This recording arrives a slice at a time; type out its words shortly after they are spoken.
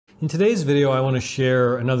In today's video, I want to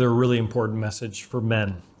share another really important message for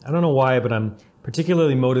men. I don't know why, but I'm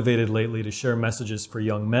particularly motivated lately to share messages for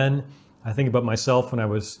young men. I think about myself when I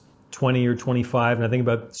was 20 or 25, and I think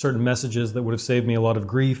about certain messages that would have saved me a lot of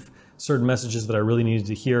grief, certain messages that I really needed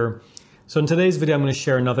to hear. So in today's video, I'm going to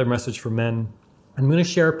share another message for men. I'm going to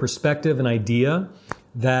share a perspective, an idea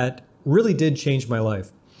that really did change my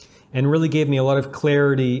life and really gave me a lot of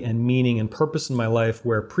clarity and meaning and purpose in my life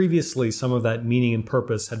where previously some of that meaning and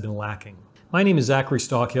purpose had been lacking. My name is Zachary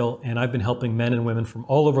Stockhill, and I've been helping men and women from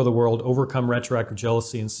all over the world overcome retroactive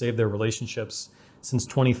jealousy and save their relationships since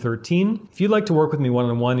 2013. If you'd like to work with me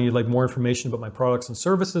one-on-one and you'd like more information about my products and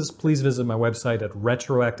services, please visit my website at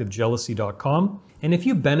retroactivejealousy.com. And if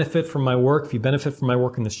you benefit from my work, if you benefit from my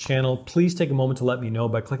work in this channel, please take a moment to let me know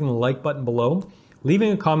by clicking the like button below,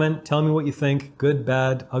 leaving a comment, telling me what you think, good,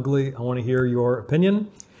 bad, ugly. I want to hear your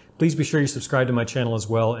opinion. Please be sure you subscribe to my channel as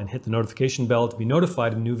well and hit the notification bell to be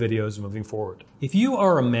notified of new videos moving forward. If you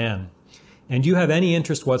are a man and you have any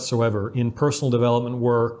interest whatsoever in personal development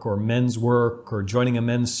work or men's work or joining a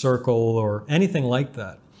men's circle or anything like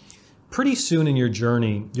that, pretty soon in your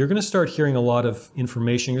journey, you're going to start hearing a lot of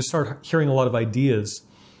information. You're going to start hearing a lot of ideas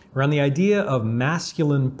around the idea of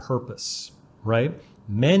masculine purpose, right?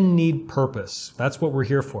 Men need purpose. That's what we're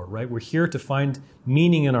here for, right? We're here to find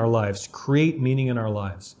meaning in our lives, create meaning in our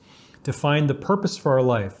lives, to find the purpose for our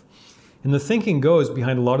life. And the thinking goes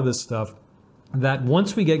behind a lot of this stuff that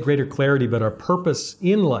once we get greater clarity about our purpose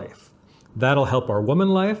in life, that'll help our woman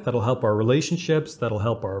life, that'll help our relationships, that'll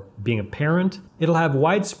help our being a parent. It'll have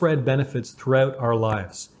widespread benefits throughout our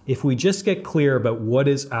lives if we just get clear about what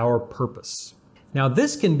is our purpose. Now,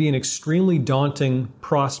 this can be an extremely daunting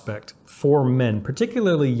prospect for men,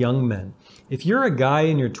 particularly young men. If you're a guy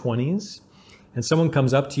in your 20s and someone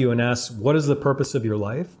comes up to you and asks, what is the purpose of your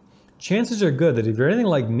life? Chances are good that if you're anything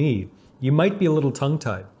like me, you might be a little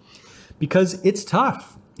tongue-tied because it's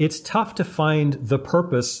tough. It's tough to find the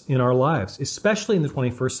purpose in our lives, especially in the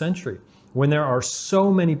 21st century when there are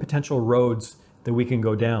so many potential roads that we can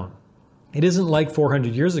go down. It isn't like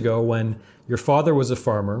 400 years ago when your father was a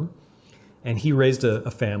farmer and he raised a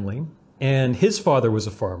family, and his father was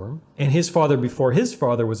a farmer, and his father before his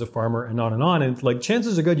father was a farmer, and on and on. And like,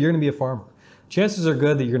 chances are good you're going to be a farmer. Chances are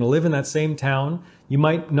good that you're going to live in that same town. You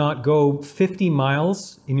might not go 50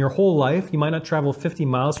 miles in your whole life. You might not travel 50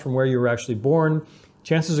 miles from where you were actually born.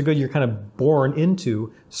 Chances are good you're kind of born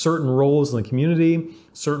into certain roles in the community,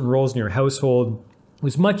 certain roles in your household. It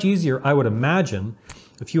was much easier, I would imagine,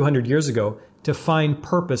 a few hundred years ago, to find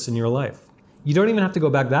purpose in your life. You don't even have to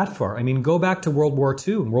go back that far. I mean, go back to World War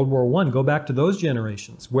II and World War I. Go back to those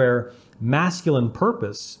generations where masculine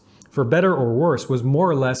purpose, for better or worse, was more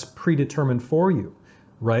or less predetermined for you,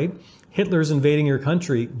 right? Hitler's invading your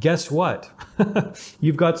country. Guess what?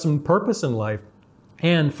 You've got some purpose in life.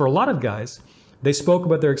 And for a lot of guys, they spoke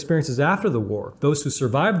about their experiences after the war, those who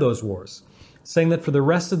survived those wars, saying that for the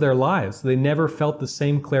rest of their lives, they never felt the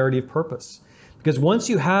same clarity of purpose. Because once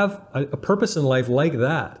you have a purpose in life like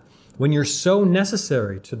that, when you're so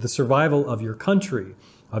necessary to the survival of your country,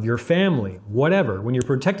 of your family, whatever, when you're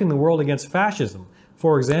protecting the world against fascism,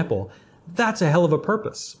 for example, that's a hell of a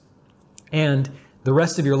purpose. And the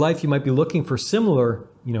rest of your life, you might be looking for similar,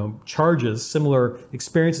 charges, similar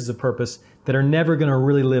experiences of purpose that are never going to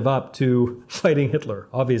really live up to fighting Hitler,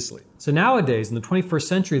 obviously. So nowadays, in the 21st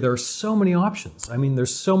century, there are so many options. I mean,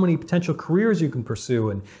 there's so many potential careers you can pursue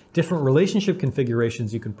and different relationship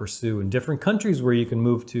configurations you can pursue and different countries where you can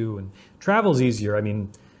move to, and travel's easier. I mean,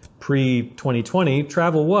 pre-2020,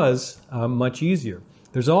 travel was much easier.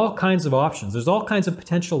 There's all kinds of options. There's all kinds of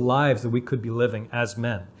potential lives that we could be living as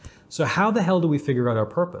men. So how the hell do we figure out our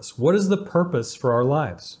purpose? What is the purpose for our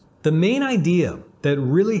lives? The main idea that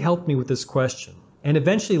really helped me with this question and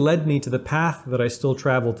eventually led me to the path that I still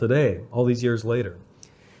travel today, all these years later,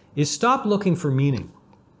 is stop looking for meaning.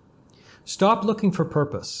 Stop looking for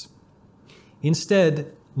purpose.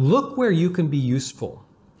 Instead, look where you can be useful.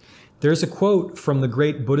 There's a quote from the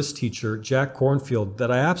great Buddhist teacher, Jack Kornfield,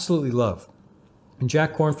 that I absolutely love. And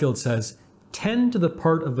Jack Kornfield says, "Tend to the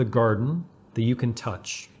part of the garden that you can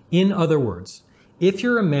touch." In other words, if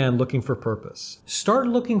you're a man looking for purpose, start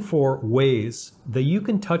looking for ways that you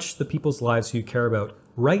can touch the people's lives who you care about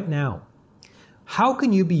right now. How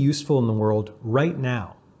can you be useful in the world right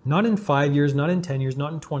now? Not in 5 years, not in 10 years,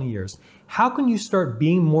 not in 20 years. How can you start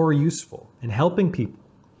being more useful and helping people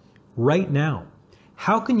right now?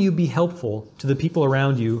 How can you be helpful to the people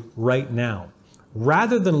around you right now?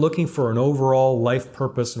 Rather than looking for an overall life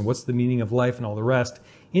purpose and what's the meaning of life and all the rest,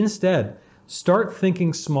 instead, start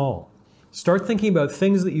thinking small. Start thinking about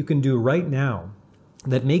things that you can do right now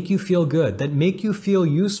that make you feel good, that make you feel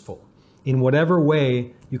useful. in whatever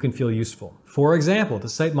way you can feel useful. For example, to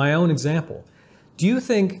cite my own example, do you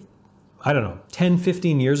think, 10,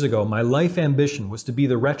 15 years ago, my life ambition was to be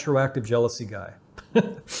the retroactive jealousy guy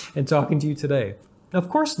and talking to you today? Of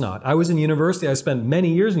course not. I was in university. I spent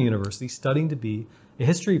many years in university studying to be a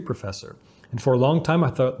history professor. And for a long time,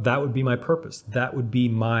 I thought that would be my purpose. That would be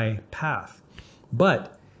my path.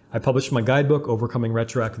 But I published my guidebook, Overcoming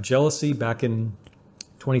Retroactive Jealousy, back in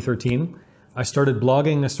 2013. I started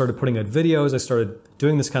blogging. I started putting out videos. I started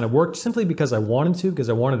doing this kind of work simply because I wanted to, because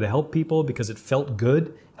I wanted to help people, because it felt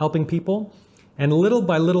good helping people. And little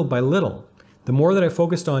by little by little, the more that I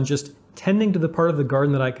focused on just tending to the part of the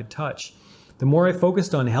garden that I could touch, the more I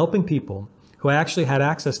focused on helping people who I actually had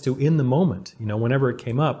access to in the moment, whenever it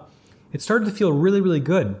came up, it started to feel really, really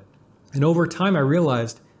good. And over time, I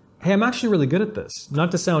realized, hey, I'm actually really good at this.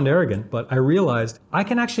 Not to sound arrogant, but I realized I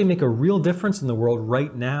can actually make a real difference in the world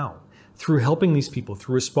right now through helping these people,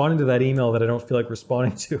 through responding to that email that I don't feel like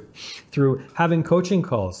responding to, through having coaching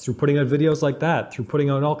calls, through putting out videos like that, through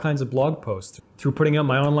putting out all kinds of blog posts, through putting out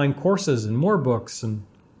my online courses and more books and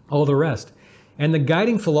all the rest. And the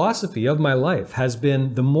guiding philosophy of my life has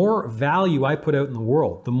been the more value I put out in the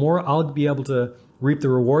world, the more I'll be able to reap the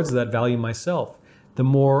rewards of that value myself. The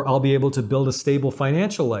more I'll be able to build a stable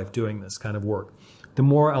financial life doing this kind of work. The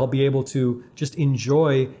more I'll be able to just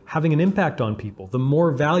enjoy having an impact on people. The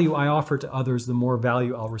more value I offer to others, the more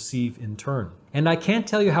value I'll receive in turn. And I can't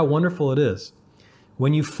tell you how wonderful it is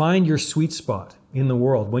when you find your sweet spot in the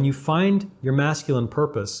world, when you find your masculine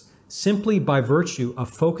purpose, simply by virtue of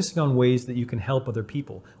focusing on ways that you can help other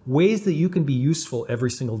people, ways that you can be useful every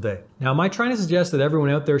single day. Now, am I trying to suggest that everyone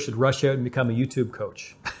out there should rush out and become a YouTube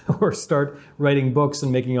coach or start writing books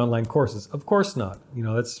and making online courses? Of course not.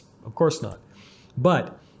 Of course not.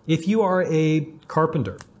 But if you are a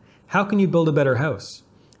carpenter, how can you build a better house?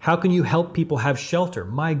 How can you help people have shelter?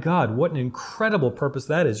 My God, what an incredible purpose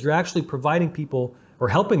that is. You're actually providing people or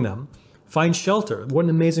helping them find shelter. What an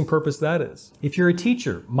amazing purpose that is. If you're a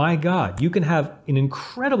teacher, my God, you can have an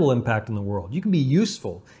incredible impact in the world. You can be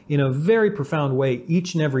useful in a very profound way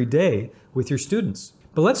each and every day with your students.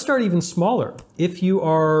 But let's start even smaller. If you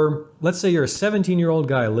are, let's say you're a 17-year-old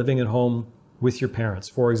guy living at home with your parents,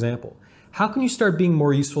 for example, how can you start being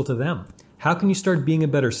more useful to them? How can you start being a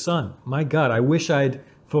better son? My God, I wish I'd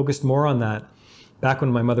focused more on that back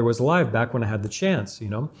when my mother was alive, back when I had the chance,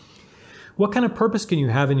 What kind of purpose can you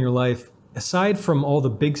have in your life aside from all the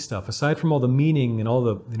big stuff, aside from all the meaning and all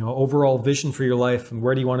the overall vision for your life and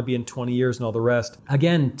where do you want to be in 20 years and all the rest?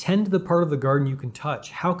 Again, tend to the part of the garden you can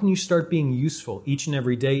touch. How can you start being useful each and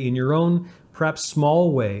every day in your own, perhaps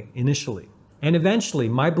small way initially? And eventually,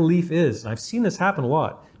 my belief is, and I've seen this happen a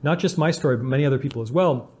lot, not just my story, but many other people as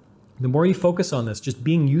well, the more you focus on this, just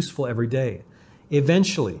being useful every day,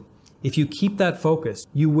 eventually, if you keep that focus,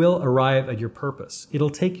 you will arrive at your purpose. It'll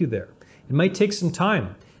take you there. It might take some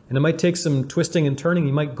time. And it might take some twisting and turning.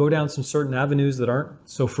 You might go down some certain avenues that aren't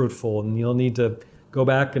so fruitful, and you'll need to go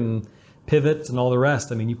back and pivot and all the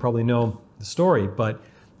rest. I mean, you probably know the story, but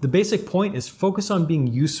the basic point is focus on being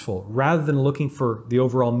useful rather than looking for the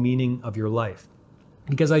overall meaning of your life.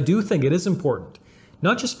 Because I do think it is important,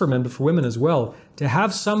 not just for men, but for women as well, to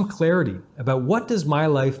have some clarity about what does my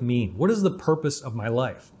life mean? What is the purpose of my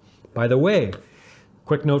life? By the way,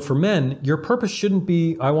 quick note for men, your purpose shouldn't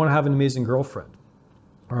be, I want to have an amazing girlfriend.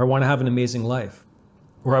 Or I want to have an amazing life,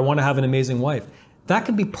 or I want to have an amazing wife. That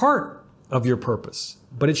can be part of your purpose,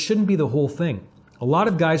 but it shouldn't be the whole thing. A lot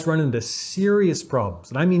of guys run into serious problems,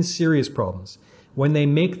 and I mean serious problems, when they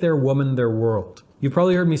make their woman their world. You've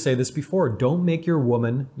probably heard me say this before. Don't make your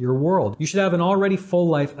woman your world. You should have an already full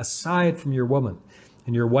life aside from your woman.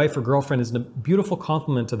 And your wife or girlfriend is a beautiful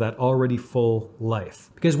complement to that already full life.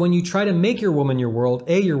 Because when you try to make your woman your world,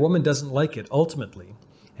 A, your woman doesn't like it ultimately.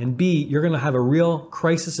 And B, you're going to have a real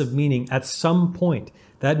crisis of meaning at some point.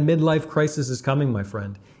 That midlife crisis is coming, my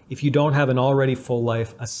friend, if you don't have an already full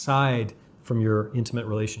life aside from your intimate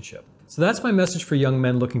relationship. So that's my message for young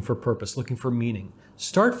men looking for purpose, looking for meaning.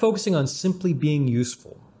 Start focusing on simply being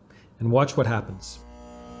useful and watch what happens.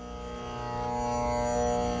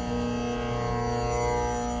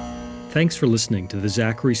 Thanks for listening to the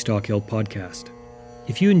Zachary Stockill podcast.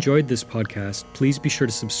 If you enjoyed this podcast, please be sure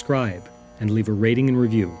to subscribe and leave a rating and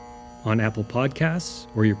review on Apple Podcasts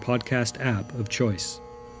or your podcast app of choice.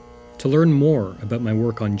 To learn more about my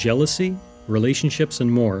work on jealousy, relationships,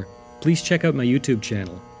 and more, please check out my YouTube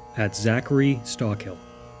channel at Zachary Stockill.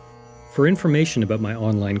 For information about my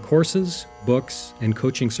online courses, books, and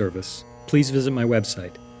coaching service, please visit my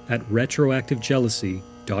website at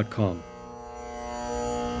retroactivejealousy.com.